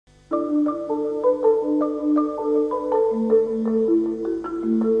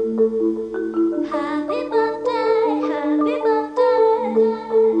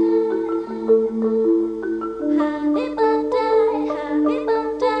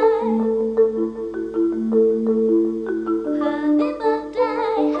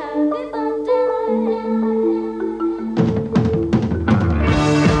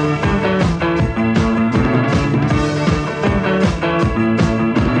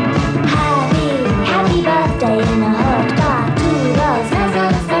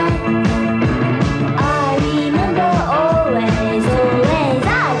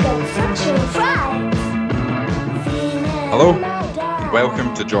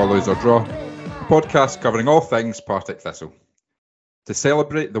Draw, Lose or Draw, a podcast covering all things Partick Thistle. To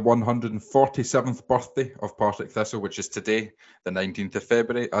celebrate the 147th birthday of Partick Thistle, which is today, the 19th of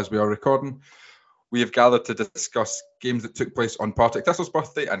February, as we are recording, we have gathered to discuss games that took place on Partick Thistle's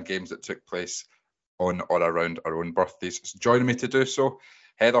birthday and games that took place on or around our own birthdays. So joining me to do so,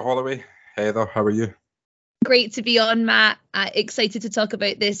 Heather Holloway. Heather, how are you? Great to be on, Matt. Excited to talk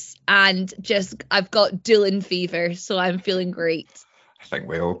about this, and I've got Dylan fever, so I'm feeling great. I think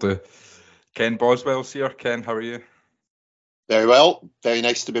we all do. Ken Boswell's here. Ken, how are you? Very well. Very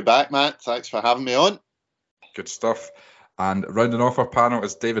nice to be back, Matt. Thanks for having me on. Good stuff. And rounding off our panel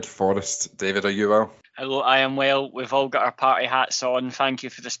is David Forrest. David, are you well? Hello, I am well. We've all got our party hats on. Thank you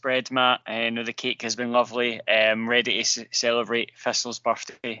for the spread, Matt. The cake has been lovely. Ready to celebrate Thistle's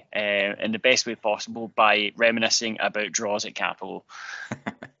birthday in the best way possible by reminiscing about draws at Capello.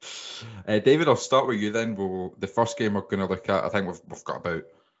 David, I'll start with you then. The first game we're going to look at, I think we've got about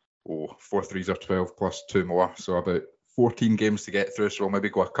 4 threes or 12 plus 2 more, so about 14 games to get through, so we'll maybe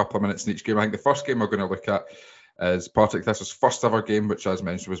go a couple of minutes in each game. I think the first game we're going to look at is Partick Thistle's first ever game, which, as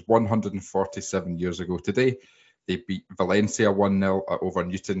mentioned, was 147 years ago today. They beat Valencia 1-0 at Over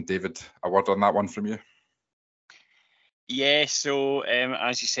Newton. David, a word on that one from you? Yeah, so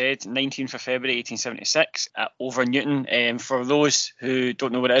as you said, 19th of February 1876 at Over Newton. For those who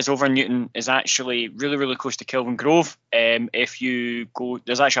don't know what it is, Over Newton is actually really, really close to Kelvingrove. If you go,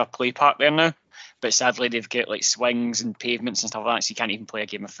 there's actually a play park there now, but sadly they've got like swings and pavements and stuff like that, so you can't even play a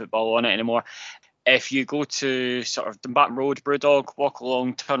game of football on it anymore. If you go to sort of Dumbarton Road, Brewdog, walk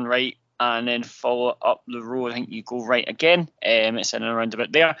along, turn right, and then follow up the road, I think you go right again. It's in and around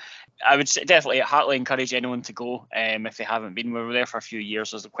about there. I would definitely heartily encourage anyone to go if they haven't been. We were there for a few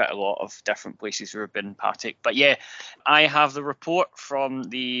years. There's quite a lot of different places where we've been in Partick. But yeah, I have the report from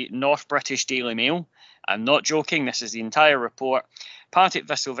the North British Daily Mail. I'm not joking. This is the entire report. Partick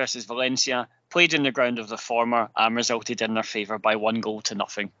Thistle versus Valencia played in the ground of the former and resulted in their favour by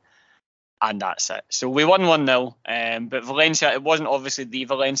 1-0. And that's it. So we won 1-0. But Valencia, it wasn't obviously the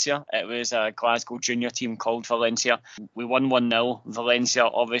Valencia. It was a Glasgow junior team called Valencia. We won 1-0. Valencia,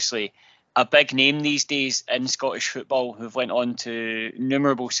 obviously, a big name these days in Scottish football, who've went on to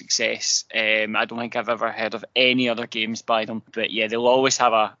innumerable success. I don't think I've ever heard of any other games by them. But yeah, they'll always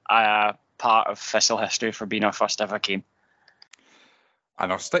have a part of Thistle history for being our first ever game. And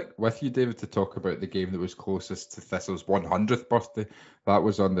I'll stick with you, David, to talk about the game that was closest to Thistle's 100th birthday. That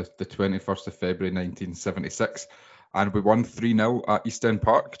was on the 21st of February 1976. And we won 3-0 at East End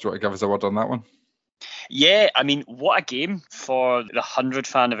Park. Do you want to give us a word on that one? Yeah, I mean, what a game for the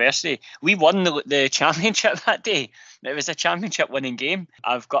 100th anniversary. We won the championship that day. It was a championship winning game.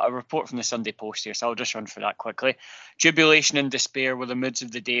 I've got a report from the Sunday Post here, so I'll just run through that quickly. Jubilation and despair were the moods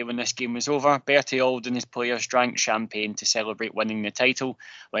of the day when this game was over. Bertie Auld and his players drank champagne to celebrate winning the title,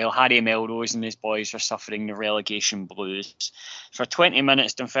 while Harry Melrose and his boys were suffering the relegation blues. For 20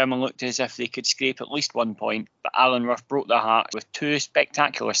 minutes, Dunfermline looked as if they could scrape at least 1 point, but Alan Rough broke their hearts with 2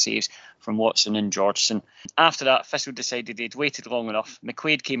 spectacular saves from Watson and Georgeson. After that, Thistle decided they'd waited long enough.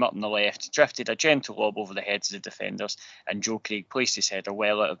 McQuaid came up on the left, drifted a gentle lob over the heads of the defenders, and Joe Craig placed his header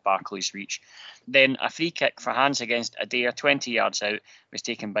well out of Barclay's reach. Then a free kick for hands against Adair 20 yards out was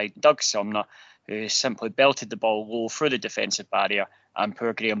taken by Doug Sumner, who simply belted the ball low through the defensive barrier, and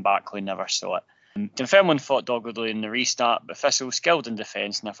poor Graham Barclay never saw it. Dunfermline fought doggedly in the restart, but Thistle, skilled in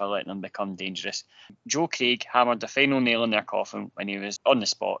defence, never let them become dangerous. Joe Craig hammered the final nail in their coffin when he was on the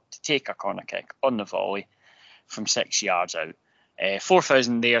spot to take a corner kick on the volley from 6 yards out.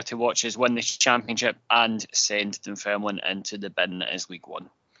 4,000 there to watch us win the championship and send Dunfermline into the bin that is League One.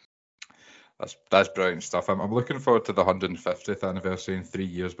 That's brilliant stuff. I'm looking forward to the 150th anniversary in 3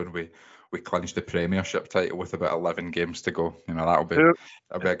 years when we clinched the Premiership title with about 11 games to go. You know, that'll be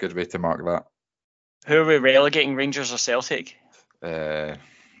a good way to mark that. Who are we relegating, Rangers or Celtic? Rangers.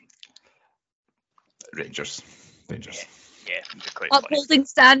 Yeah, quite upholding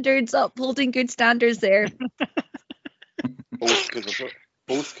standards, upholding good standards there. Because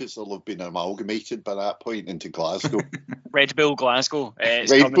both because they'll have been amalgamated by that point into Glasgow. Red Bull Glasgow.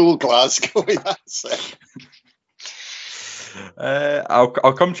 Red Bull Glasgow, that's it.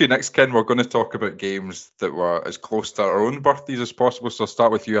 I'll come to you next, Ken. We're going to talk about games that were as close to our own birthdays as possible. So I'll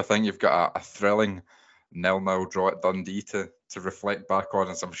start with you. I think you've got a thrilling 0-0 draw at Dundee to reflect back on,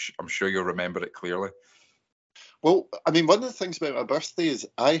 and I'm sure you'll remember it clearly. Well, I mean, one of the things about my birthday is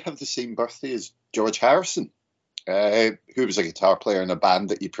I have the same birthday as George Harrison, who was a guitar player in a band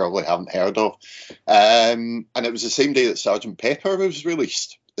that you probably haven't heard of. And it was the same day that Sgt. Pepper was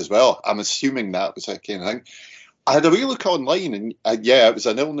released as well. I'm assuming that was that kind of thing. I had a wee look online, and yeah, it was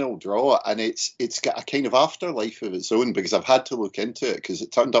a 0-0 draw, and it's got a kind of afterlife of its own, because I've had to look into it because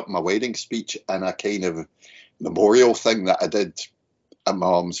it turned up in my wedding speech and a kind of memorial thing that I did at my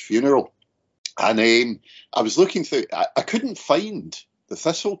mum's funeral. And I was looking through, I couldn't find the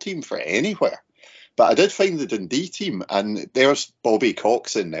Thistle team for anywhere, but I did find the Dundee team, and there's Bobby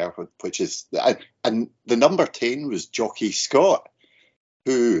Cox in there, which is, and the number 10 was Jockey Scott,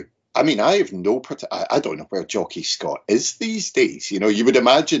 who, I mean, I have I don't know where Jockey Scott is these days. You know, you would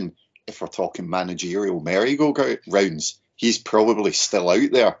imagine if we're talking managerial merry-go-rounds, he's probably still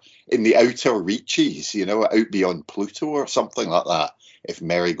out there in the outer reaches, you know, out beyond Pluto or something like that, if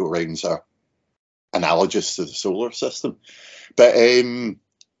merry-go-rounds are analogous to the solar system. But what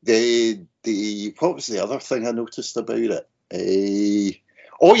was the other thing I noticed about it?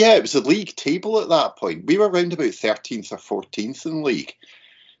 Oh yeah, it was the league table at that point. We were around about 13th or 14th in the league.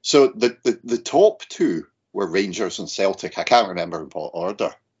 So the top two were Rangers and Celtic. I can't remember in what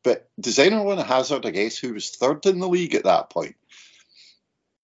order. But does anyone want to hazard a guess who was third in the league at that point?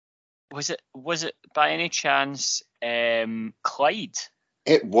 Was it by any chance Clyde?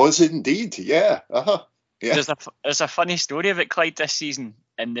 It was indeed, yeah. Yeah. There's a funny story about Clyde this season,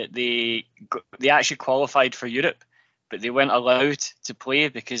 in that they actually qualified for Europe, but they weren't allowed to play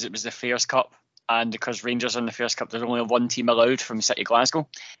because it was the Fairs Cup. And because Rangers are in the Fairs Cup, there's only one team allowed from City Glasgow.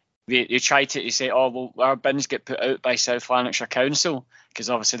 They tried to say, oh, well, our bins get put out by South Lanarkshire Council, because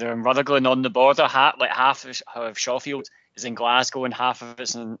obviously they're in Rutherglen on the border. Half of Shawfield is in Glasgow and half of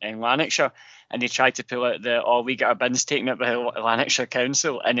it's in Lanarkshire. And they tried to pull out we get our bins taken out by Lanarkshire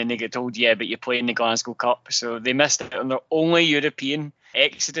Council. And then they get told, yeah, but you play in the Glasgow Cup. So they missed out on their only European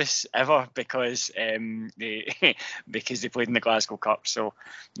exodus ever because they played in the Glasgow Cup. So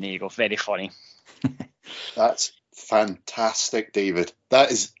there you go, very funny. That's fantastic, David.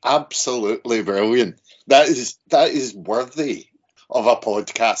 That is absolutely brilliant. That is worthy of a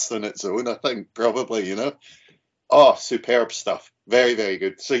podcast on its own, I think, probably, you know. Oh, superb stuff. Very, very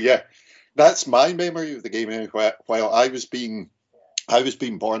good. So yeah, that's my memory of the game. While I was being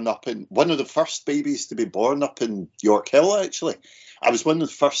born up in, one of the first babies to be born up in York Hill, actually. I was one of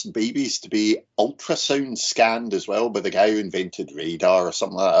the first babies to be ultrasound scanned as well by the guy who invented radar or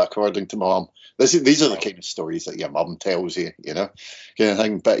something like that, according to Mum. These are the kind of stories that your mum tells you, you know, kind of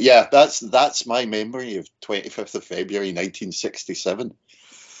thing. But yeah, that's my memory of 25th of February 1967.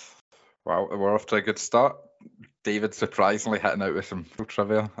 Well, we're off to a good start. David surprisingly hitting out with some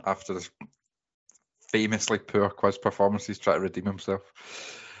trivia after this famously poor quiz performance. He's trying to redeem himself.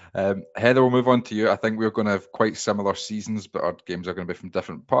 Heather, we'll move on to you. I think we're going to have quite similar seasons, but our games are going to be from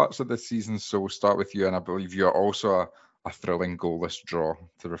different parts of the season. So we'll start with you, and I believe you're also a thrilling goalless draw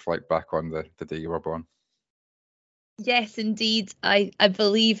to reflect back on the day you were born. Yes, indeed. I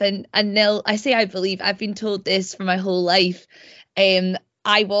believe in a nil. I say I believe. I've been told this for my whole life. My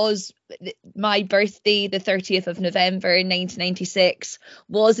birthday, the 30th of November 1996,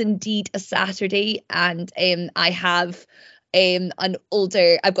 was indeed a Saturday, and I have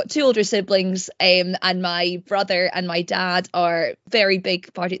I've got two older siblings, and my brother and my dad are very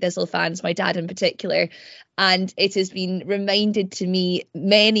big Partick Thistle fans, my dad in particular. And it has been reminded to me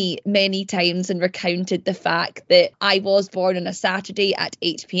many, many times and recounted the fact that I was born on a Saturday at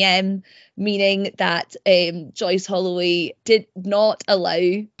 8 p.m, meaning that Joyce Holloway did not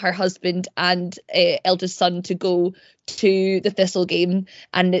allow her husband and eldest son to go to the Thistle game,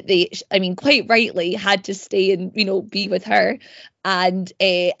 and that they, I mean, quite rightly had to stay and, you know, be with her. And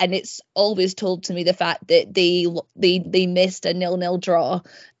it's always told to me the fact that they missed a 0-0 draw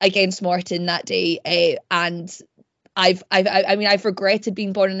against Morton that day, and I've regretted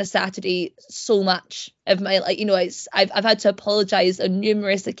being born on a Saturday so much of my life. You know, I've had to apologise on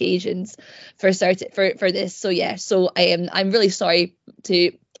numerous occasions for this. So yeah, I'm really sorry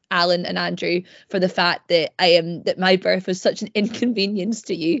to Alan and Andrew for the fact that that my birth was such an inconvenience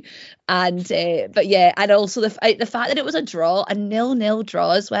to you, and but yeah, and also the fact that it was a 0-0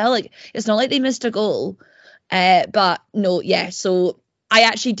 draw as well. Like, it's not like they missed a goal, but no, yeah. So I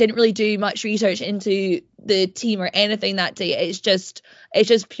actually didn't really do much research into the team or anything that day. It's just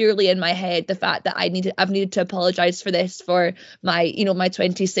purely in my head, the fact that I've needed to apologize for this for my, my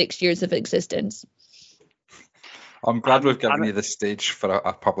 26 years of existence. I'm glad we've given you the stage for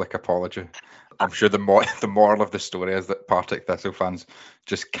a public apology. I'm sure the moral of the story is that Partick Thistle fans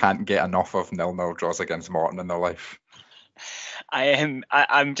just can't get enough of 0-0 draws against Morton in their life.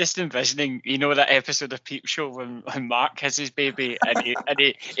 I'm just envisioning, that episode of Peep Show when Mark has his baby and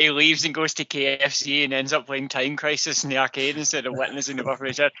he leaves and goes to KFC and ends up playing Time Crisis in the arcade instead of witnessing the birth of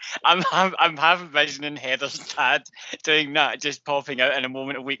his child. I'm half envisioning Heather's dad doing that, just popping out in a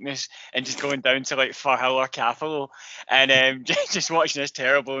moment of weakness and just going down to like Firhill or Cappielow and just watching this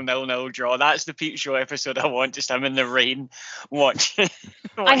terrible 0-0 draw. That's the Peep Show episode I want, just him in the rain watching.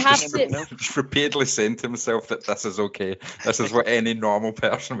 I have to just repeatedly saying to himself that this is okay. This is what any normal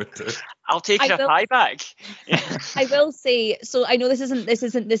person would do. I'll take a pie back. I will say, so I know this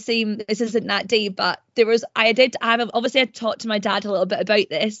isn't the same, this isn't that day, but I talked to my dad a little bit about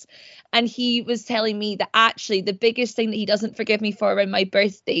this, and he was telling me that actually the biggest thing that he doesn't forgive me for around my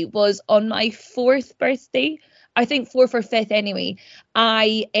birthday was on my 4th birthday. I think 4th or 5th anyway.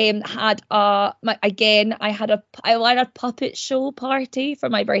 I had a puppet show party for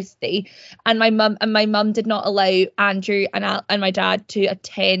my birthday, and my mum did not allow Andrew and my dad to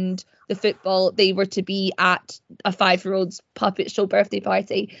attend the football. They were to be at a 5-year-old's puppet show birthday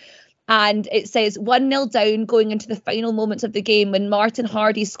party. And it says 1-0 down going into the final moments of the game when Martin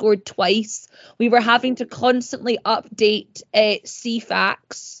Hardy scored twice. We were having to constantly update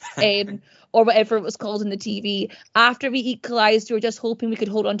CFAX or whatever it was called in the TV. After we equalised, we were just hoping we could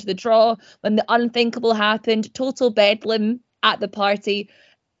hold on to the draw. When the unthinkable happened, total bedlam at the party.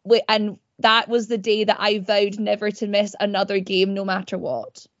 And that was the day that I vowed never to miss another game, no matter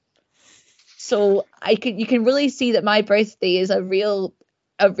what. So you can really see that my birthday is a real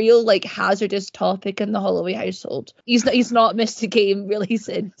like hazardous topic in the Holloway household. He's not missed a game really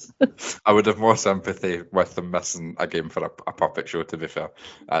since. I would have more sympathy with them missing a game for a puppet show, to be fair.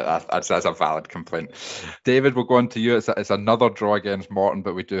 That's a valid complaint. David, we'll go on to you. It's another draw against Morton,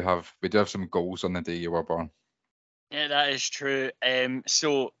 but we do have some goals on the day you were born. Yeah, that is true.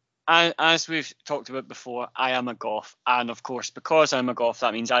 So as we've talked about before, I am a Goth, and of course, because I'm a Goth,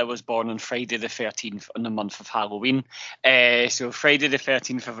 that means I was born on Friday the 13th on the month of Halloween. So Friday the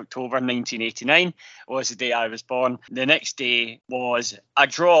 13th of October 1989 was the day I was born. The next day was a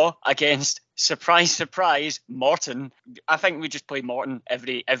draw against, surprise, surprise, Morton. I think we just play Morton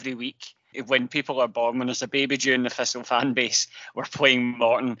every week. When people are born, when there's a baby due in the Thistle fan base, we're playing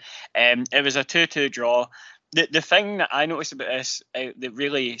Morton. It was a 2-2 draw. The thing that I noticed about this that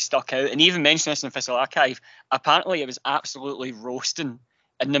really stuck out, and even mentioned this in the Thistle Archive, apparently it was absolutely roasting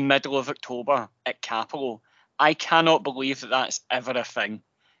in the middle of October at Cappielow. I cannot believe that that's ever a thing.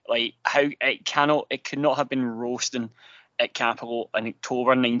 Like, how it could not have been roasting at Cappielow in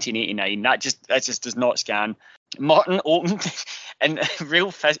October 1989. That just does not scan. Morton opened in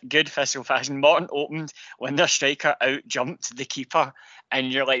real good Thistle fashion. Morton opened when their striker out jumped the keeper,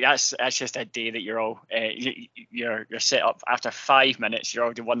 and you're like, that's just a day that you're all you're set up. After 5 minutes, you're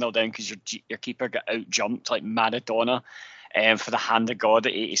already 1-0 down because your keeper got out jumped like Maradona, for the hand of God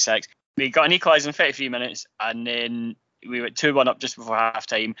at 86. We got an equaliser in 33 minutes, and then we went 2-1 up just before half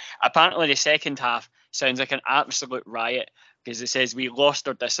time. Apparently, the second half sounds like an absolute riot, because it says we lost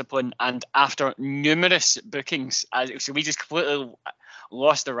our discipline, and after numerous bookings, so we just completely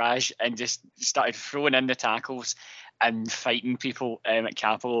lost the rage and just started throwing in the tackles and fighting people at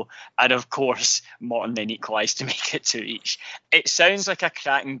Cappielow. And of course, Morton then equalised to make it 2 each. It sounds like a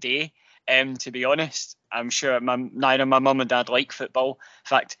cracking day, to be honest. I'm sure neither my mum and dad like football. In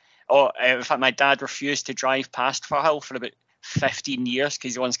fact, my dad refused to drive past Firhill for about 15 years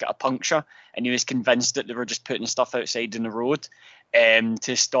because he once got a puncture, and he was convinced that they were just putting stuff outside in the road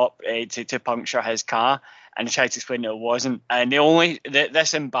to stop to puncture his car, and I tried to explain that it wasn't. And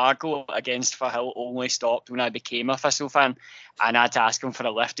this embargo against Firhill only stopped when I became a Thistle fan, and I had to ask him for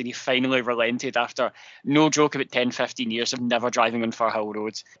a lift, and he finally relented after, no joke, about 10-15 years of never driving on Firhill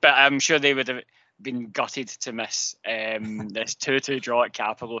roads. But I'm sure they would have been gutted to miss this 2-2 draw at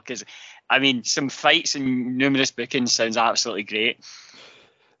Cappielow, because I mean, some fights and numerous bookings sounds absolutely great.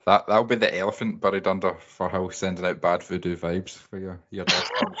 That'll be the elephant buried under Firhill, sending out bad voodoo vibes for your dad's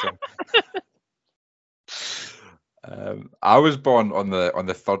culture. I was born on the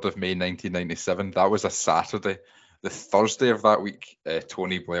 3rd of May 1997. That was a Saturday. The Thursday of that week,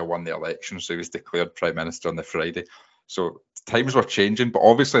 Tony Blair won the election, so he was declared Prime Minister on the Friday. So times were changing, but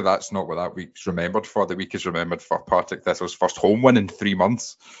obviously that's not what that week's remembered for. The week is remembered for Partick Thistle's first home win in 3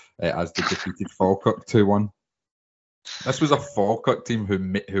 months, as they defeated Falkirk 2-1. This was a Falkirk team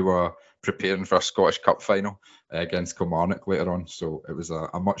who were preparing for a Scottish Cup final against Kilmarnock later on, so it was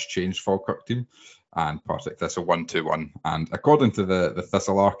a much changed Falkirk team. And Partick Thistle 1-2-1. And according to the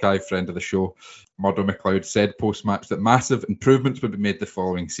Thistle Archive, friend of the show, Murdo MacLeod said post-match that massive improvements would be made the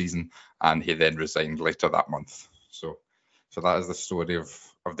following season, and he then resigned later that month. So that is the story of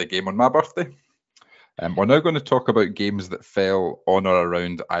the game on my birthday. We're now going to talk about games that fell on or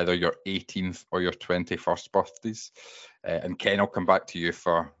around either your 18th or your 21st birthdays. And Ken, I'll come back to you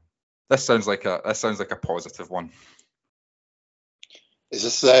for this. Sounds like a positive one. Is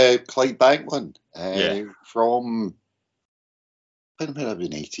this the Clydebank one? Yeah. From when would I have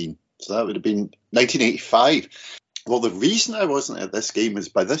been 18? So that would have been 1985. Well, the reason I wasn't at this game is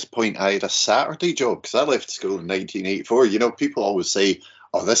by this point I had a Saturday job because I left school in 1984. You know, people always say,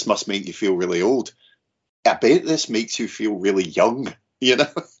 "Oh, this must make you feel really old." I bet this makes you feel really young, you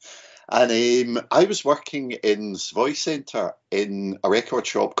know. And I was working in Savoy Centre in a record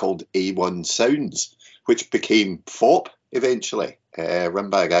shop called A1 Sounds, which became FOP eventually, run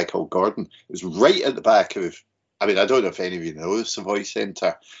by a guy called Gordon. It was right at the back of, I don't know if any of you know the Savoy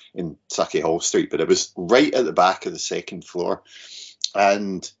Centre in Sucky Hall Street, but it was right at the back of the second floor.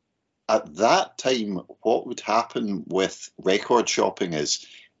 And at that time, what would happen with record shopping is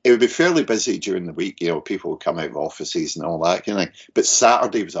it would be fairly busy during the week. You know, people would come out of offices and all that kind of thing. But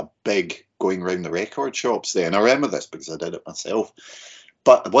Saturday was a big going around the record shops there. And I remember this because I did it myself.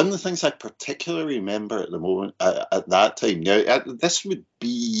 But one of the things I particularly remember at the moment, at that time, now this would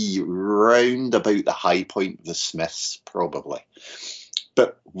be round about the high point of the Smiths, probably.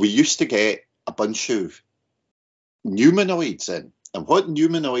 But we used to get a bunch of Newmanoids in. And what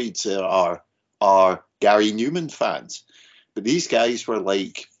Newmanoids are Gary Newman fans. But these guys were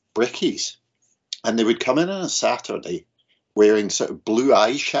like brickies. And they would come in on a Saturday wearing sort of blue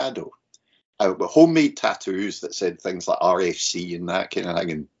eyeshadow. Homemade tattoos that said things like RFC and that kind of thing,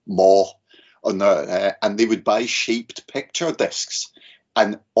 and Maw on there, and they would buy shaped picture discs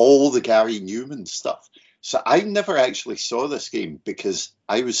and all the Gary Newman stuff. So I never actually saw this game because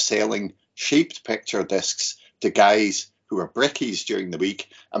I was selling shaped picture discs to guys who were brickies during the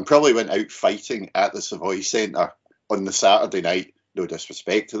week and probably went out fighting at the Savoy Centre on the Saturday night. No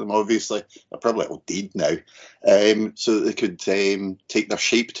disrespect to them, obviously. They're probably all dead now. So that they could take their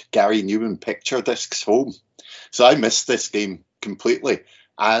shaped Gary Newman picture discs home. So I missed this game completely.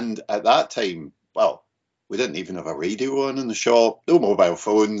 And at that time, well, we didn't even have a radio on in the shop, no mobile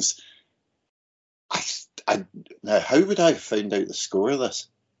phones. Now, how would I have found out the score of this?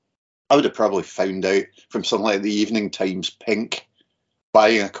 I would have probably found out from something like the Evening Times Pink,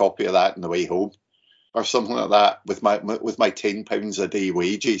 buying a copy of that on the way home, or something like that, with my £10 a day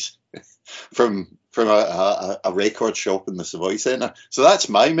wages from a record shop in the Savoy Centre. So that's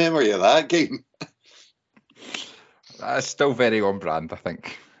my memory of that game. That's still very on brand, I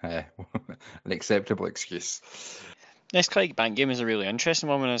think. An acceptable excuse. This Clydebank game is a really interesting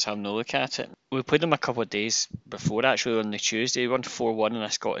one when I was having a look at it. We played them a couple of days before, actually, on the Tuesday. We won 4-1 in a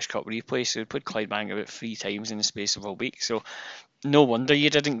Scottish Cup replay, so we played Clydebank about 3 times in the space of a week. So no wonder you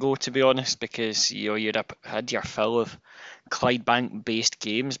didn't go, to be honest, because you'd have had your fill of Clydebank-based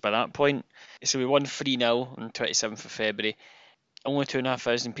games by that point. So we won 3-0 on 27th of February. Only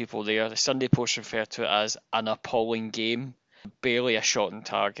 2,500 people there. The Sunday Post referred to it as an appalling game. Barely a shot on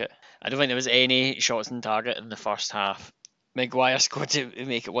target. I don't think there was any shots on target in the first half. Maguire scored to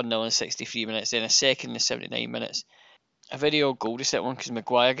make it 1-0 in 63 minutes, then a second in 79 minutes. A very odd goal to set one because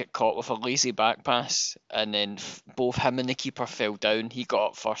Maguire got caught with a lazy back pass, and then both him and the keeper fell down. He got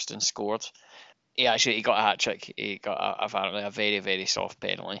up first and scored. He got a hat-trick. He got apparently a very, very soft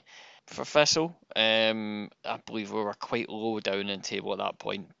penalty. For Thistle, I believe we were quite low down in the table at that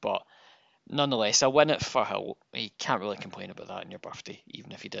point, but nonetheless, a win at Firhill. You can't really complain about that on your birthday,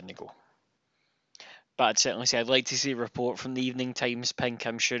 even if you didn't go. But I'd certainly say I'd like to see a report from the Evening Times Pink.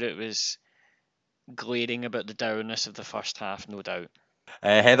 I'm sure it was glaring about the downness of the first half, no doubt.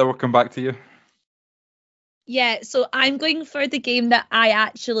 Heather, we'll come back to you. Yeah, so I'm going for the game that I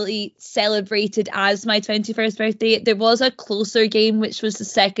actually celebrated as my 21st birthday. There was a closer game, which was the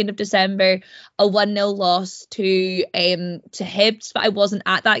 2nd of December, a 1-0 loss to Hibs, but I wasn't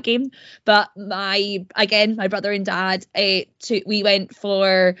at that game. But my brother and dad, we went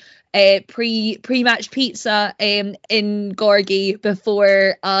for pre-match pizza in Gorgie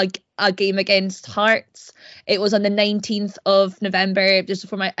before a game against Hearts. It was on the 19th of November, just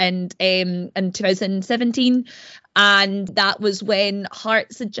before my end in 2017, and that was when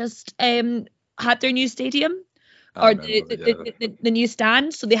Hearts had just had their new stadium, or the new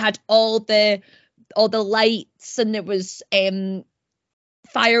stand. So they had all the lights, and there was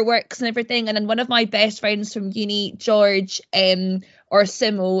fireworks and everything. And then one of my best friends from uni, George, or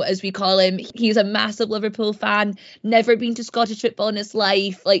Simo as we call him, he's a massive Liverpool fan, never been to Scottish football in his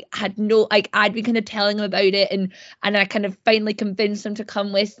life, like had no, like I'd been kind of telling him about it, and I kind of finally convinced him to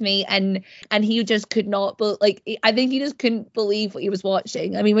come with me, and he just could not, but like I think he just couldn't believe what he was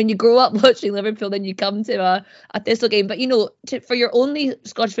watching. I mean, when you grow up watching Liverpool, then you come to a Thistle game, but you know, for your only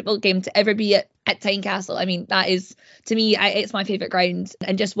Scottish football game to ever be at Tynecastle, I mean, that is, to me, it's my favourite ground,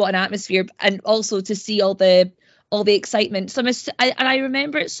 and just what an atmosphere, and also to see all the excitement. So I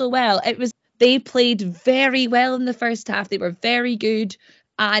remember it so well. They played very well in the first half. They were very good,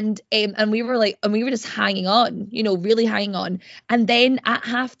 and we were just hanging on, you know, really hanging on. And then at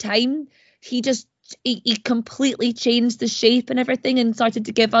half time, he completely changed the shape and everything, and started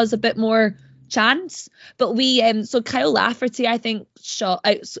to give us a bit more chance. But so Kyle Lafferty, I think,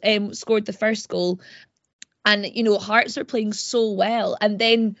 scored the first goal. And, you know, Hearts are playing so well. And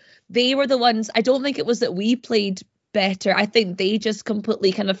then they were the ones, I don't think it was that we played better. I think they just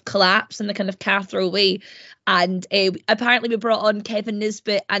completely kind of collapsed in the kind of Cathro way. And apparently we brought on Kevin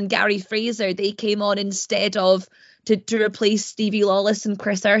Nisbet and Gary Fraser. They came on instead of to replace Stevie Lawless and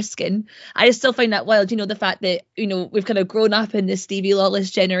Chris Erskine. I just still find that wild, you know, the fact that, you know, we've kind of grown up in this Stevie Lawless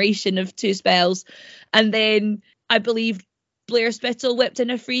generation of two spells. And then I believe Blair Spittle whipped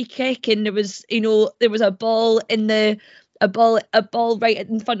in a free kick, and there was a ball right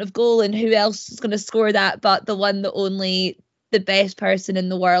in front of goal, and who else is going to score that but the one that only the best person in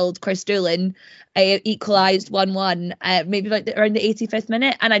the world, Chris Doolan, equalised 1-1, maybe like around the 85th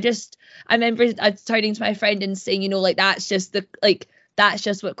minute. And I remember turning to my friend and saying, you know, like that's just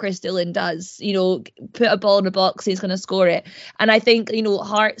what Chris Doolan does, you know, put a ball in a box, he's going to score it. And I think, you know,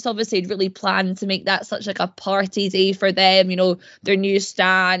 Hearts obviously had really planned to make that such like a party day for them, you know, their new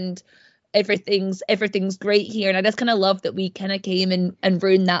stand, everything's great here. And I just kind of love that we kind of came and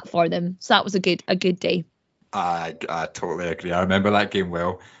ruined that for them. So that was a good day. I totally agree. I remember that game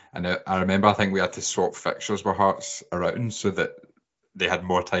well. And I remember, I think we had to swap fixtures with Hearts around so that they had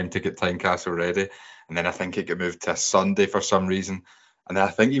more time to get Tynecastle ready. And then I think it got moved to a Sunday for some reason. And then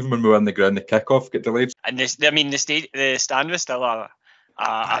I think even when we were on the ground, the kickoff got delayed. And the stand was still a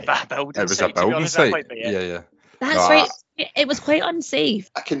building. It was site, a building site. Yeah. That's right. It was quite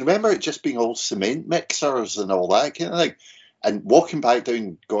unsafe. I can remember it just being all cement mixers and all that kind of thing. And walking back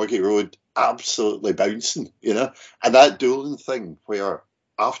down Gorgie Road, absolutely bouncing, you know. And that Doolan thing where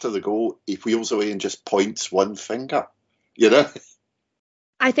after the goal, he wheels away and just points one finger, you know.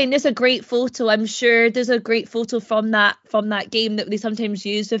 I think there's a great photo. I'm sure there's a great photo from that game that they sometimes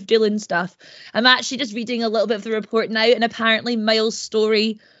use of Doolan stuff. I'm actually just reading a little bit of the report now, and apparently Miles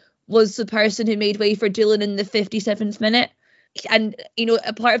Story was the person who made way for Doolan in the 57th minute. And, you know,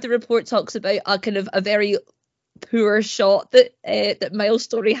 a part of the report talks about a kind of a very poor shot that Miles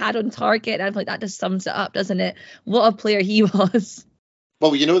Story had on target. And I'm like, that just sums it up, doesn't it? What a player he was.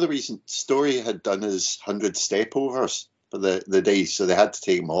 Well, you know, the reason Story had done his 100 step overs for the day, so they had to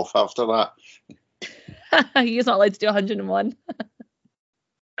take him off after that. He's not allowed to do 101.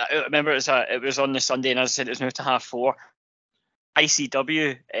 I remember it was on the Sunday, and as I said, it was moved to 4:30.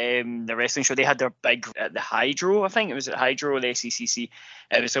 ICW, the wrestling show, they had their big at the Hydro, I think it was at Hydro, the SECC.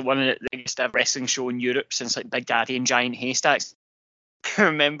 It was one of the biggest wrestling show in Europe since like Big Daddy and Giant Haystacks. I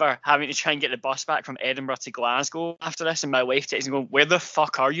remember having to try and get the bus back from Edinburgh to Glasgow after this, and my wife texting going, "Where the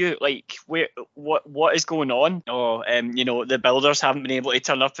fuck are you? Like, what is going on?" Oh, you know, the builders haven't been able to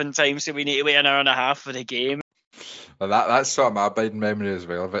turn up in time, so we need to wait an hour and a half for the game. Well, that's sort of my abiding memory as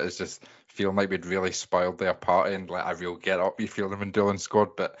well of it, is just feeling like we'd really spoiled their party and like a real get up you feeling when Doolan scored.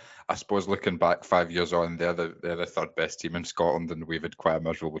 But I suppose looking back 5 years on, they're the third best team in Scotland, and we've had quite a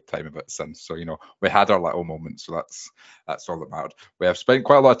miserable time of it since. So, you know, we had our little moments, so that's all that mattered. We have spent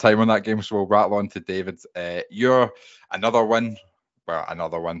quite a lot of time on that game, so we'll rattle on to David. You're another win,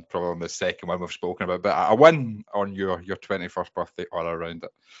 probably the second one we've spoken about, but a win on your 21st birthday or around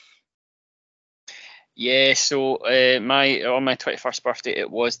it. Yeah, so on my 21st birthday, it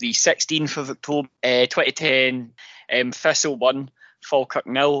was the 16th of October 2010, Thistle 1, Falkirk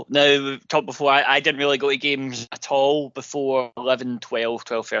 0. Now, we've talked before, I didn't really go to games at all before 11, 12,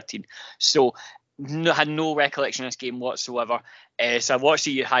 13. So had no recollection of this game whatsoever. So I watched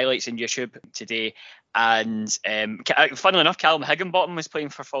the highlights on YouTube today, and funnily enough, Callum Higginbottom was playing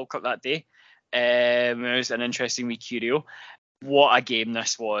for Falkirk that day. It was an interesting wee curio. What a game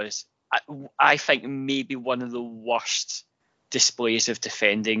this was. I think maybe one of the worst displays of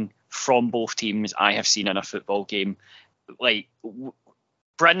defending from both teams I have seen in a football game. Like,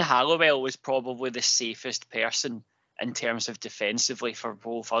 Bryn Hallowell was probably the safest person in terms of defensively for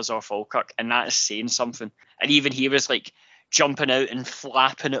both us or Falkirk, and that is saying something. And even he was like jumping out and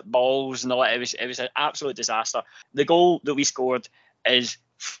flapping at balls and all that. It was an absolute disaster. The goal that we scored is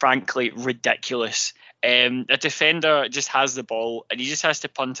frankly ridiculous. A defender just has the ball and he just has to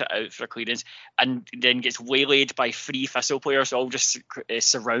punt it out for a clearance, and then gets waylaid by 3 Thistle players, all just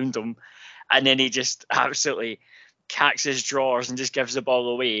surround him, and then he just absolutely cacks his drawers and just gives the ball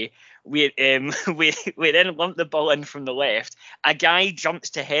away. We then lump the ball in from the left. A guy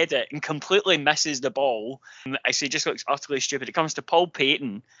jumps to head it and completely misses the ball. I say just looks utterly stupid. It comes to Paul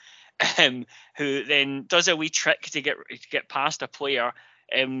Payton, who then does a wee trick to get past a player,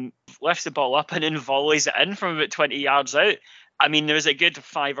 lifts the ball up and then volleys it in from about 20 yards out. I mean, there was a good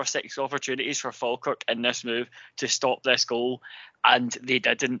 5 or 6 opportunities for Falkirk in this move to stop this goal, and they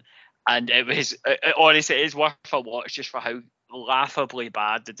didn't. And it was honestly, it is worth a watch just for how laughably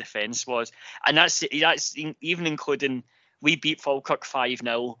bad the defence was. And that's even including, we beat Falkirk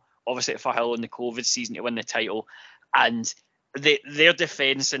 5-0, obviously at Firhill in the COVID season to win the title, and their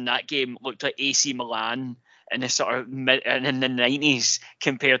defence in that game looked like AC Milan in the sort of in the 90s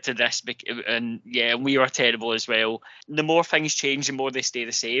compared to this, and yeah, we were terrible as well. The more things change, the more they stay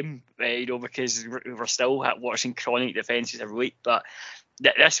the same, because we're still watching chronic defences every week. But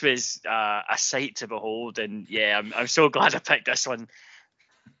this was a sight to behold, and yeah, I'm so glad I picked this one.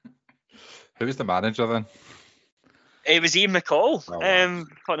 Who was the manager then? It was Ian McCall. Oh, wow.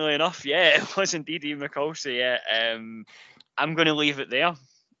 Funnily enough, yeah, it was indeed Ian McCall. So yeah, I'm going to leave it there.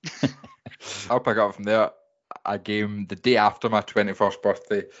 I'll pick up from there. A game the day after my 21st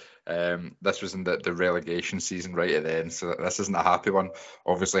birthday. This was in the relegation season right at the end, so this isn't a happy one.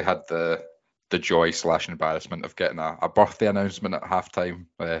 Obviously had the joy / embarrassment of getting a birthday announcement at halftime.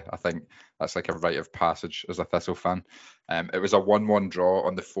 I think that's like a rite of passage as a Thistle fan. It was a 1-1 draw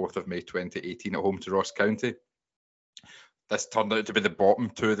on the 4th of May 2018 at home to Ross County. This turned out to be the bottom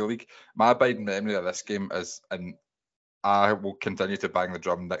 2 of the league. My abiding memory of this game is, and I will continue to bang the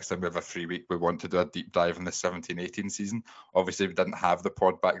drum next time we have a free week, we want to do a deep dive in the 17-18 season. Obviously, we didn't have the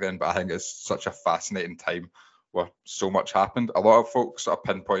pod back then, but I think it's such a fascinating time where so much happened. A lot of folks sort of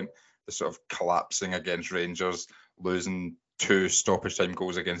pinpoint the sort of collapsing against Rangers, losing 2 stoppage time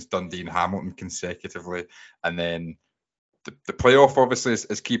goals against Dundee and Hamilton consecutively, and then the playoff obviously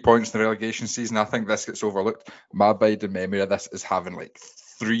is key points in the relegation season. I think this gets overlooked. My abiding memory of this is having like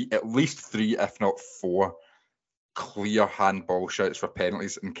at least three, if not 4, clear handball shouts for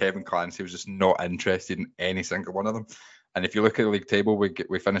penalties, and Kevin Clancy was just not interested in any single one of them. And if you look at the league table,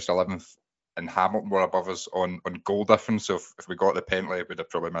 we finished 11th, and Hamilton were above us on goal difference. So if we got the penalty, we'd have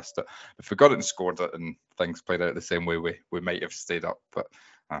probably missed it. If we got it and scored it and things played out the same way, we might have stayed up. But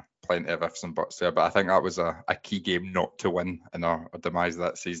plenty of ifs and buts there. But I think that was a key game not to win in our demise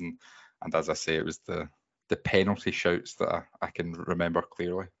that season. And as I say, it was the penalty shouts that I can remember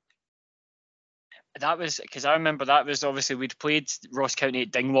clearly. That was because I remember that was obviously we'd played Ross County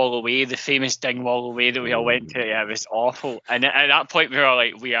at Dingwall away, the famous Dingwall away that we all went to. Yeah, it was awful. And at that point, we were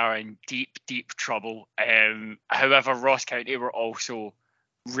like, we are in deep, deep trouble. However, Ross County were also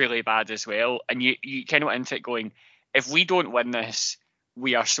really bad as well. And you kind of went into it going, if we don't win this,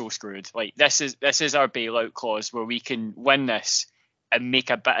 we are so screwed. Like this is our bailout clause where we can win this and make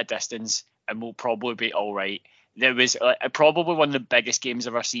a bit of distance, and we'll probably be all right. There was probably one of the biggest games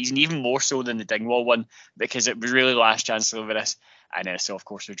of our season, even more so than the Dingwall one, because it was really last chance over this. And so, of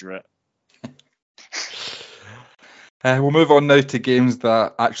course, we drew it. We'll move on now to games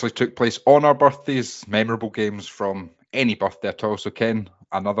that actually took place on our birthdays, memorable games from any birthday at all. So, Ken,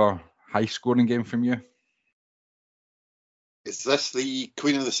 another high-scoring game from you? Is this the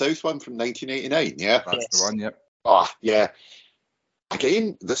Queen of the South one from 1989? Yeah, that's the one. Yep. Oh, yeah.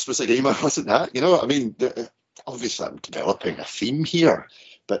 Again, this was a game I wasn't at. I mean, obviously I'm developing a theme here,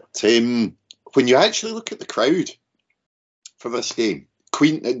 but when you actually look at the crowd for this game,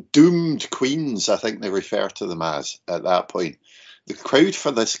 doomed Queens, I think they refer to them as at that point. The crowd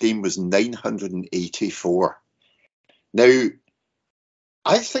for this game was 984. Now,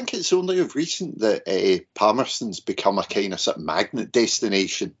 I think it's only of recent that Palmerston's become a kind of sort of magnet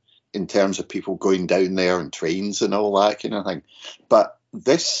destination in terms of people going down there and trains and all that kind of thing. But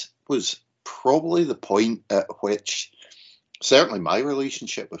this was probably the point at which, certainly my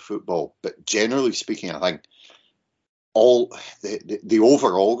relationship with football, but generally speaking, I think all the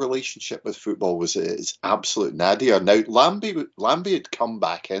overall relationship with football is absolute nadir. Now, Lambie had come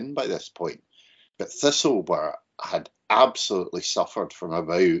back in by this point, but Thistle had absolutely suffered from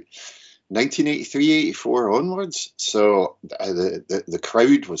about 1983-84 onwards. So the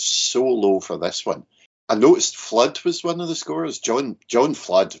crowd was so low for this one. I noticed Flood was one of the scorers. John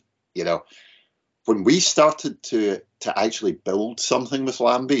Flood, when we started to actually build something with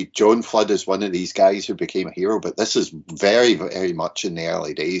Lambie, John Flood is one of these guys who became a hero, but this is very, very much in the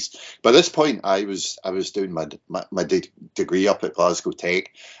early days. By this point, I was doing my degree up at Glasgow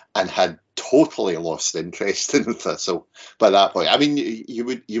Tech and had totally lost interest in Thistle by that point. I mean, you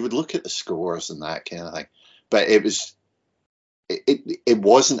would look at the scores and that kind of thing, but it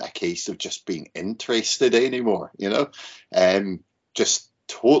wasn't a case of just being interested anymore, just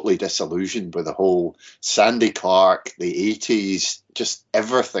totally disillusioned with the whole Sandy Clark, the 80s, just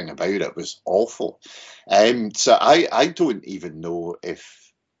everything about it was awful. So I don't even know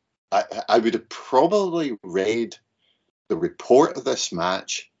if I would have probably read the report of this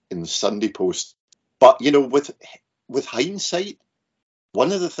match in the Sunday Post. But, with hindsight,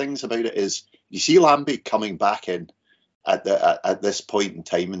 one of the things about it is you see Lambie coming back in at this point in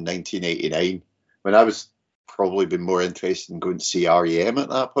time in 1989, when I was probably been more interested in going to see REM at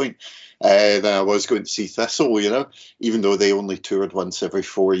that point than I was going to see Thistle, even though they only toured once every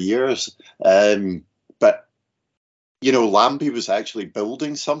 4 years. But, Lambie was actually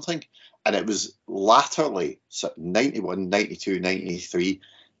building something, and it was latterly, 91, 92, 93,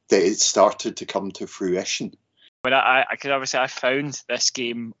 that it started to come to fruition. When because obviously I found this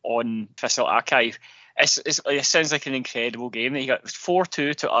game on Thistle Archive. It sounds like an incredible game. He got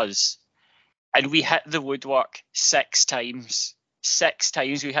 4-2 to us. And we hit the woodwork 6 times. 6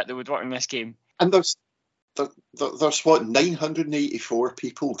 times we hit the woodwork in this game. And there's 984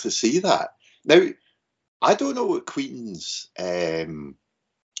 people to see that. Now, I don't know what Queen's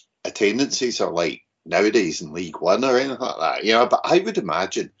attendances are like nowadays in League One or anything like that, but I would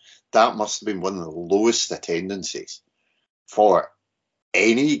imagine that must have been one of the lowest attendances for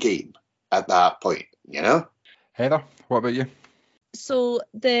any game at that point, Heather, what about you? So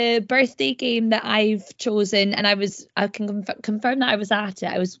the birthday game that I've chosen, and I can confirm that I was at it.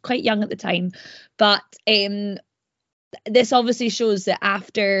 I was quite young at the time, but this obviously shows that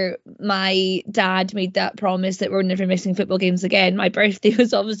after my dad made that promise that we're never missing football games again, my birthday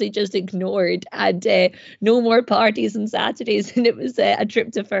was obviously just ignored, and no more parties on Saturdays, and it was a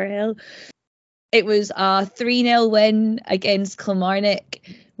trip to Firhill. It was a 3-0 win against Kilmarnock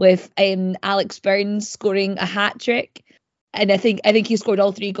with Alex Burns scoring a hat-trick. And I think he scored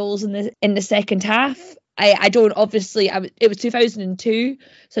all 3 goals in the second half. I don't, obviously, it was 2002,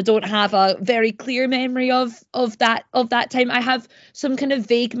 so I don't have a very clear memory of that time. I have some kind of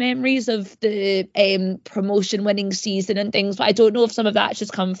vague memories of the promotion winning season and things, but I don't know if some of that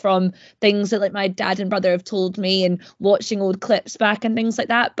just come from things that like my dad and brother have told me and watching old clips back and things like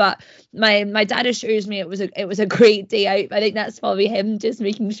that. But my dad assures me it was a great day out. I think that's probably him just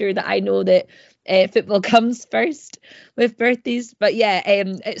making sure that I know that football comes first with birthdays. But yeah,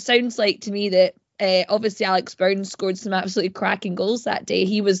 it sounds like to me that obviously Alex Burns scored some absolutely cracking goals that day.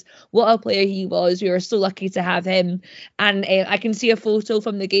 He was, what a player he was. We were so lucky to have him. And I can see a photo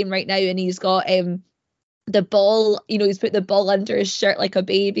from the game right now, and he's got the ball, he's put the ball under his shirt like a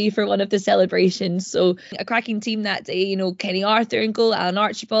baby for one of the celebrations. So a cracking team that day, Kenny Arthur in goal, Alan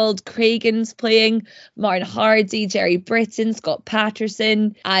Archibald, Craigan's playing, Martin Hardy, Jerry Britton, Scott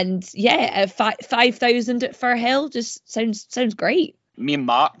Patterson, and 5,000 at Firhill just sounds great. Me and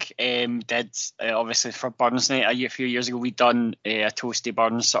Mark did, obviously for Burns Night a few years ago, we'd done a Toasty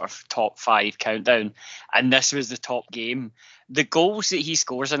Burns sort of top 5 countdown, and this was the top game. The goals that he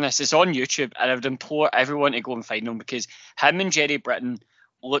scores in this is on YouTube, and I would implore everyone to go and find them, because him and Jerry Britton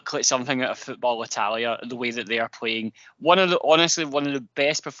look like something out of Football Italia, the way that they are playing. Honestly, one of the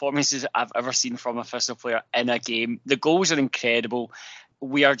best performances I've ever seen from a Thistle player in a game. The goals are incredible.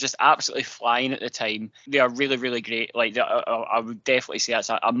 We are just absolutely flying at the time. They are really, really great. Like, I would definitely say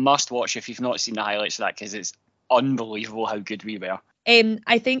that's a must watch if you've not seen the highlights of that, because it's unbelievable how good we were.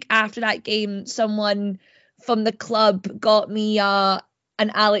 I think after that game, someone from the club got me an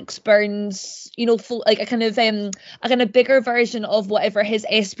Alex Burns, like a kind of bigger version of whatever his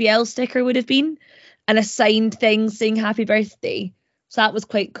SPL sticker would have been, and a signed thing saying happy birthday. So that was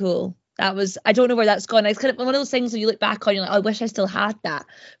quite cool. I don't know where that's gone. It's kind of one of those things where you look back on, you're like, oh, I wish I still had that.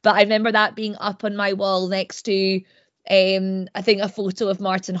 But I remember that being up on my wall next to, I think, a photo of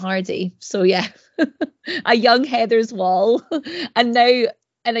Martin Hardy. So yeah, a young Heather's wall, and now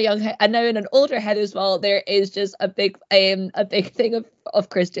in an older Heather's wall, there is just a big thing of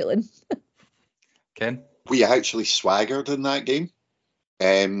Chris Dillon. Ken, we actually swaggered in that game.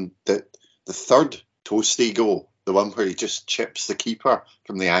 The third Toasty goal, the one where he just chips the keeper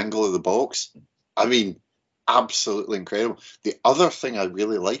from the angle of the box. I mean, absolutely incredible. The other thing I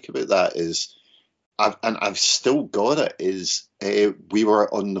really like about that is, I've still got it, is we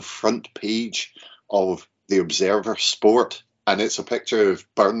were on the front page of the Observer Sport, and it's a picture of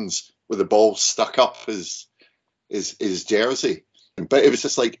Burns with the ball stuck up his jersey. But it was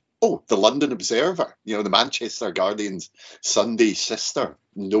just like, oh, the London Observer, the Manchester Guardian's Sunday sister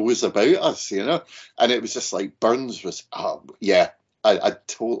knows about us, And it was just like Burns was, I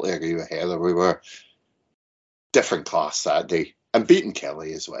totally agree with Heather. We were different class that day and beating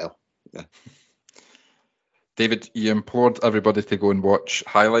Kelly as well. Yeah. David, you implored everybody to go and watch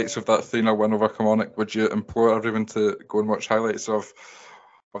highlights of that 3-0 win over Kilmarnock. Would you implore everyone to go and watch highlights of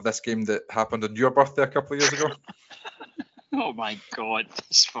this game that happened on your birthday a couple of years ago? Oh my God,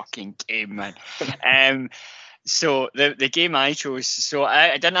 this fucking game, man. So the game I chose, so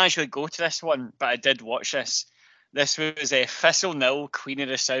I didn't actually go to this one, but I did watch this. This was a Thistle 0, Queen of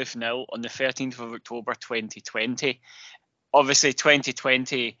the South 0 on the 13th of October 2020. Obviously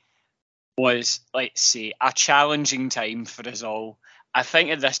 2020 was, let's say, a challenging time for us all. I think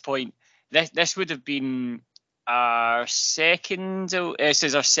at this point, this would have been our second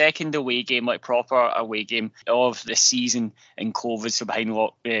away game, like proper away game of the season in COVID, so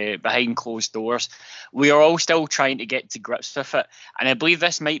behind closed doors. We are all still trying to get to grips with it, and I believe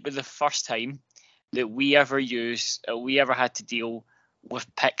this might be the first time that we ever had to deal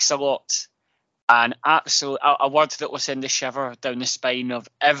with Pixalot, and absolute a word that will send a shiver down the spine of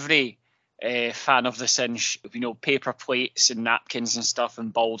every fan of the Cinch, paper plates and napkins and stuff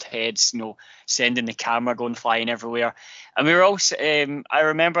and bald heads, sending the camera going flying everywhere. And we were all, I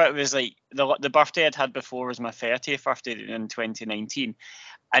remember it was like the birthday I'd had before was my 30th birthday in 2019.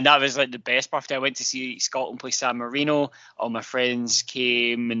 And that was like the best birthday. I went to see Scotland play San Marino. All my friends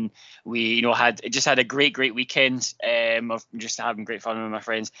came and we, had a great weekend of just having great fun with my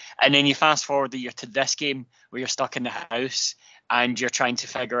friends. And then you fast forward the year to this game where you're stuck in the house and you're trying to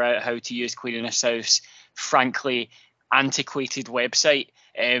figure out how to use Queen of the South's frankly antiquated website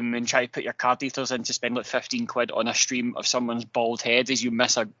and try to put your card details in to spend like 15 quid on a stream of someone's bald head as you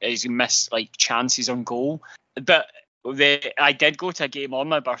miss like chances on goal. But I did go to a game on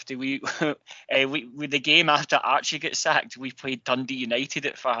my birthday. We the game after Archie got sacked, we played Dundee United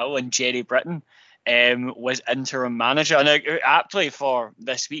at Firhill and Jerry Britton was interim manager. And aptly for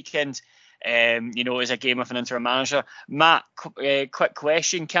this weekend, it was a game of an interim manager. Matt, quick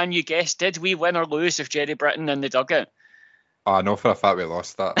question. Can you guess, did we win or lose with Jerry Britton in the dugout? I know for a fact we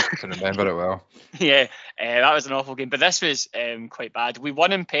lost that. I can remember it well. Yeah, that was an awful game. But this was quite bad. We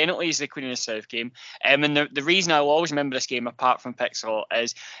won in penalties, the Queen of the South game. And the reason I will always remember this game, apart from Pixel,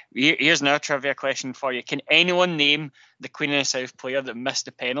 is here's another trivia question for you. Can anyone name the Queen of the South player that missed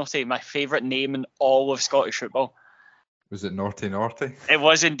the penalty? My favourite name in all of Scottish football. Was it Norty Norty? It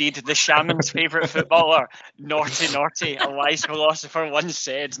was indeed the shaman's favourite footballer, Norty Norty. A wise philosopher once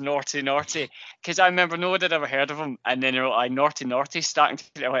said Norty Norty. Because I remember no one had ever heard of him. And then Norty Norty starting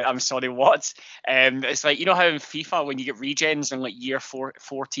to like, I'm sorry, what? It's like, how in FIFA when you get regens in like year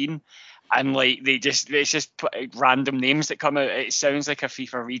 14 and like it's just random names that come out. It sounds like a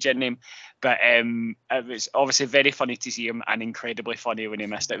FIFA regen name. But it was obviously very funny to see him and incredibly funny when he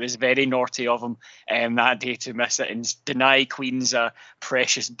missed it. It was very naughty of him that day to miss it and deny Queens a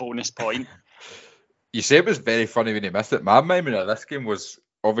precious bonus point. You say it was very funny when he missed it. My memory of this game was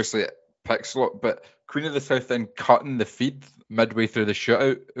obviously Pixel, but Queen of the South then cutting the feed midway through the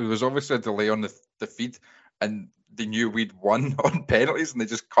shootout. There was obviously a delay on the feed, and they knew we'd won on penalties, and they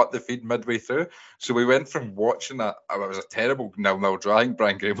just cut the feed midway through. So we went from watching it was a terrible 0-0 draw. I think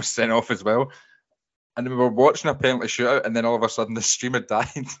Brian Gray was sent off as well. And we were watching a penalty shootout, and then all of a sudden the stream had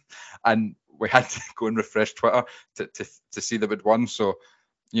died, and we had to go and refresh Twitter to see that we'd won. So,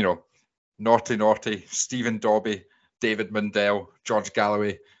 Naughty, Stephen Dobby, David Mundell, George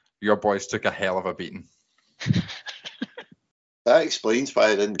Galloway, your boys took a hell of a beating. That explains why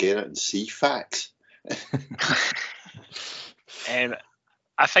I didn't get it in CFAX.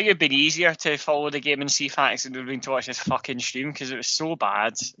 I think it'd been easier to follow the game in CFAX than it would have been to watch this fucking stream because it was so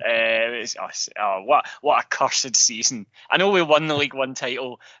bad. What a cursed season. I know we won the League One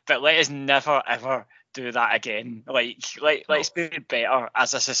title, but let us never ever do that again. Let's be better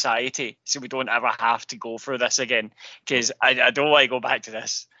as a society so we don't ever have to go through this again, because I don't want to go back to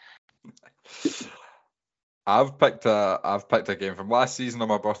this. I've picked a game from last season on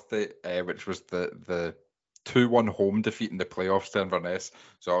my birthday, which was the 2-1 home defeat in the playoffs to Inverness.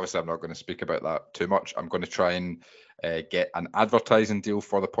 So obviously I'm not going to speak about that too much. I'm going to try and get an advertising deal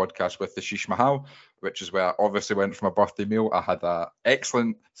for the podcast with the Shish Mahal, which is where I obviously went for my birthday meal. I had an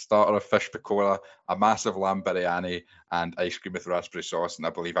excellent starter of fish pakora, a massive lamb biryani, and ice cream with raspberry sauce. And I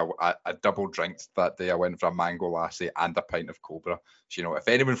believe I double drinked that day. I went for a mango lassi and a pint of Cobra. So, if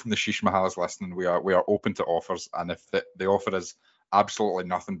anyone from the Shish Mahal is listening, we are open to offers. And if the offer is absolutely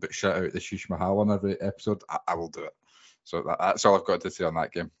nothing but shout out the Shish Mahal on every episode, I will do it. So that's all I've got to say on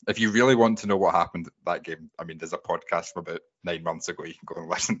that game. If you really want to know what happened at that game, I mean, there's a podcast from about 9 months ago you can go and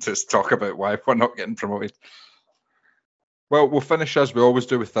listen to us talk about why we're not getting promoted. Well, we'll finish as we always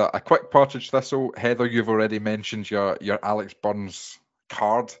do with a quick Partick Thistle. Heather, you've already mentioned your Alex Burns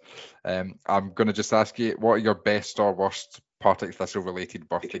card. I'm going to just ask you, what are your best or worst Partick Thistle related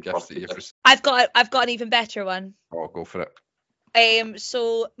birthday gifts that you've received? I've got an even better one. Oh, go for it.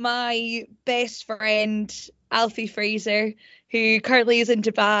 So my best friend Alfie Fraser, who currently is in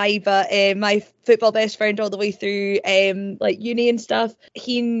Dubai, but my football best friend all the way through like uni and stuff,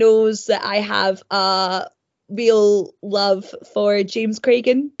 he knows that I have a real love for James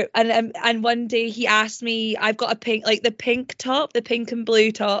Cragen, and one day he asked me, I've got a pink, like the pink top, the pink and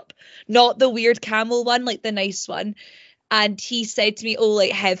blue top, not the weird camel one, like the nice one, and he said to me, oh,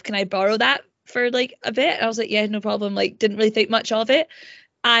 like, Hev, can I borrow that for like a bit? And I was like, yeah, no problem. Like, didn't really think much of it.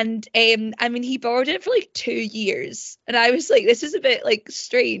 And I mean, he borrowed it for like 2 years, and I was like, this is a bit like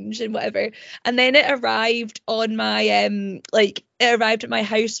strange and whatever. And then it arrived on my it arrived at my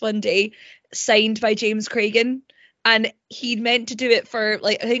house one day, signed by James Cragen, and he'd meant to do it for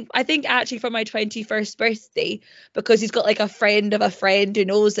like I think actually for my 21st birthday, because he's got like a friend of a friend who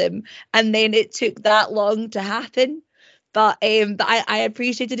knows him, and then it took that long to happen. But I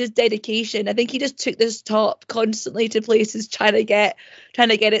appreciated his dedication. I think he just took this top constantly to places trying to get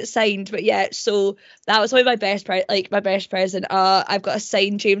it signed. But yeah, so that was probably my best present. I've got a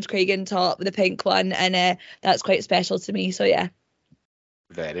signed James Cragen top with a pink one, and that's quite special to me. So yeah.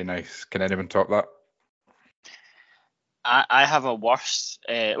 Very nice. Can anyone top that? I have a worse.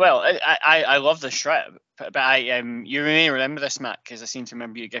 I love the strip, but you may remember this, Matt, because I seem to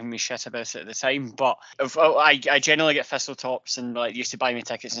remember you giving me shit about it at the time. But I generally get Thistle tops, and like used to buy me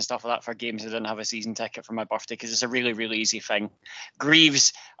tickets and stuff like that for games. I didn't have a season ticket for my birthday because it's a really, really easy thing.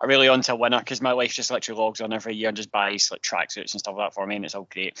 Greaves are really onto a winner because my wife just literally logs on every year and just buys like tracksuits and stuff like that for me, and it's all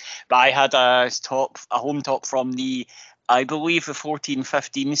great. But I had a home top from I believe the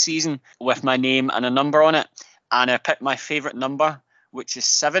 14-15 season with my name and a number on it. And I picked my favourite number, which is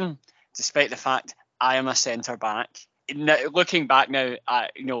 7, despite the fact I am a centre back. Now, looking back now,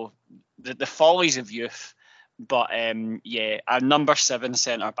 the follies of youth, but a number 7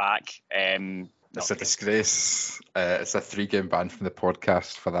 centre back. It's a disgrace. It's a 3-game ban from the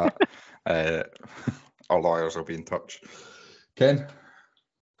podcast for that. Our lawyers will be in touch. Ken?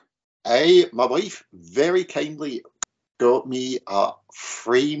 My wife very kindly got me a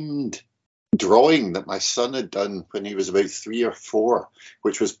framed drawing that my son had done when he was about 3 or 4,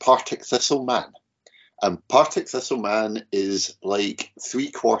 which was Partick Thistle Man. And Partick Thistle Man is like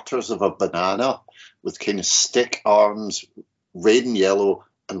 3/4 of a banana with kind of stick arms, red and yellow,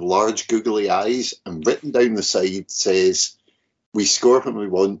 and large googly eyes. And written down the side says, "We score when we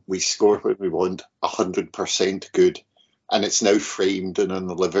want, we score when we want, 100% good." And it's now framed and on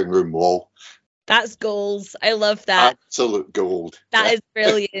the living room wall. That's goals. I love that. Absolute gold. That is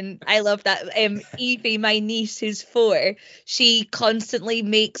brilliant. I love that. Evie, my niece who's 4, she constantly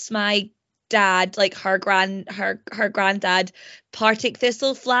makes my dad, like her granddad, Partick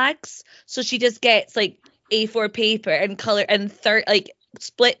Thistle flags. So she just gets like A4 paper and color and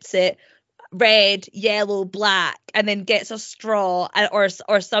splits it red, yellow, black, and then gets a straw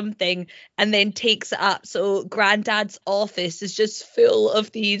or something, and then takes it up. So granddad's office is just full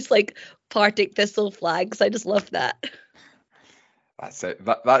of these like Partick Thistle flags. I just love that. That's it.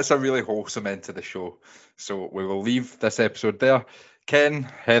 That's a really wholesome end to the show. So we will leave this episode there. Ken,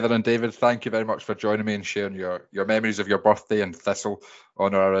 Heather and David, thank you very much for joining me and sharing your memories of your birthday and Thistle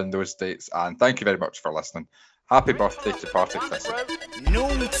on or around those dates. And thank you very much for listening. Happy birthday to Partick Thistle.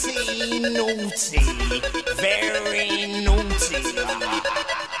 Naughty, naughty, very naughty.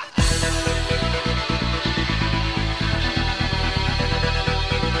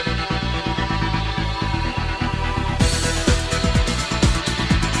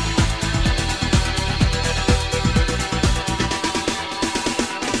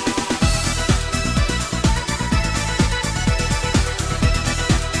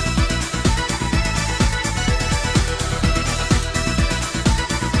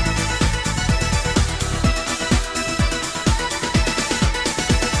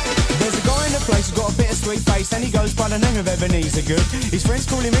 Face, and he goes by the name of Ebenezer Good. His friends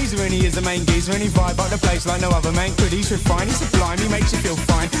call him Easer and he is the main geezer, and he vibe up the place like no other man could. He's refined, he's sublime, he makes you feel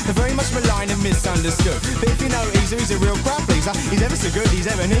fine. They're very much maligned and misunderstood, but if you know Easer, he's a real crowd pleaser. He's ever so good,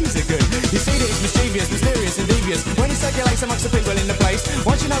 he's Ebenezer Good. You see that he's mischievous, mysterious and devious when he circulates amongst the people in the place.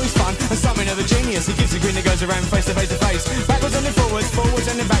 Once you know he's fun and something of a genius, he gives a grin that goes around face to face to face, backwards and then forwards,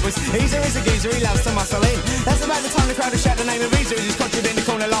 forwards and then backwards. Easer is a geezer, he loves to muscle in. That's about the time the crowd will shout the name of Easer as he's conjured in the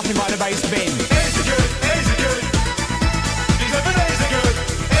corner laughing by the bass bin. Easer Good, Easer Good.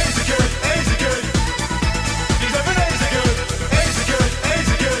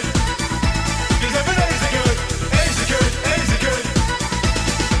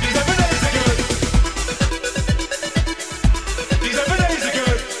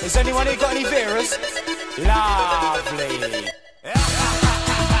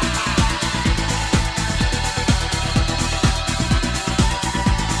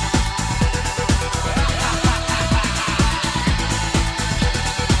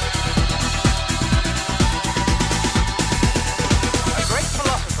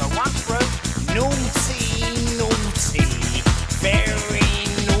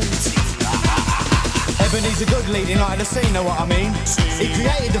 leading light of the scene, know what I mean? He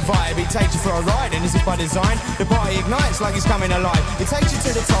created the vibe, he takes you for a ride, and this is by design. The party ignites like it's coming alive. It takes you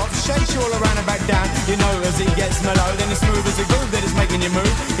to the top, shakes you all around and back down. You know as he gets mellow, then it's smooth as a groove that is making you move.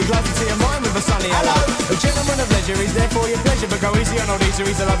 He glides into your mind with a sunny hello. A gentleman of leisure, he's there for your pleasure, but go easy on all these,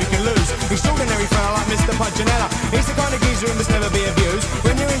 he's a love you can lose. Extraordinary fella like Mr. Punchinella. He's the kind of geezer who must never be abused.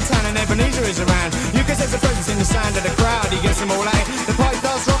 When you're in town and Ebenezer is around, you can sense the presence in the sound of the crowd. He gets them all out. The party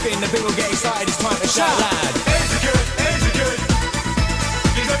starts rocking, the people get excited. It's time to shout loud. Easy good, easy good.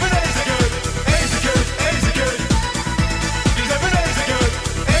 He's living easy good, easy good, easy good. He's living easy good,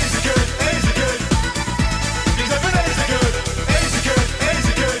 easy good, easy good. He's living easy good, easy good,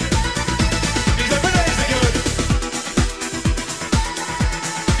 easy good. He's living easy good.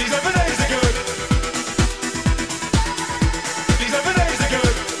 He's living easy good. He's living easy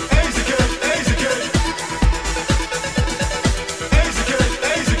good, easy good, easy good. Easy good,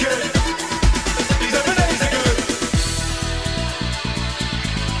 easy good. He's living easy good.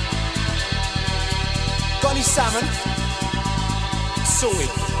 Got any salmon? Sorry.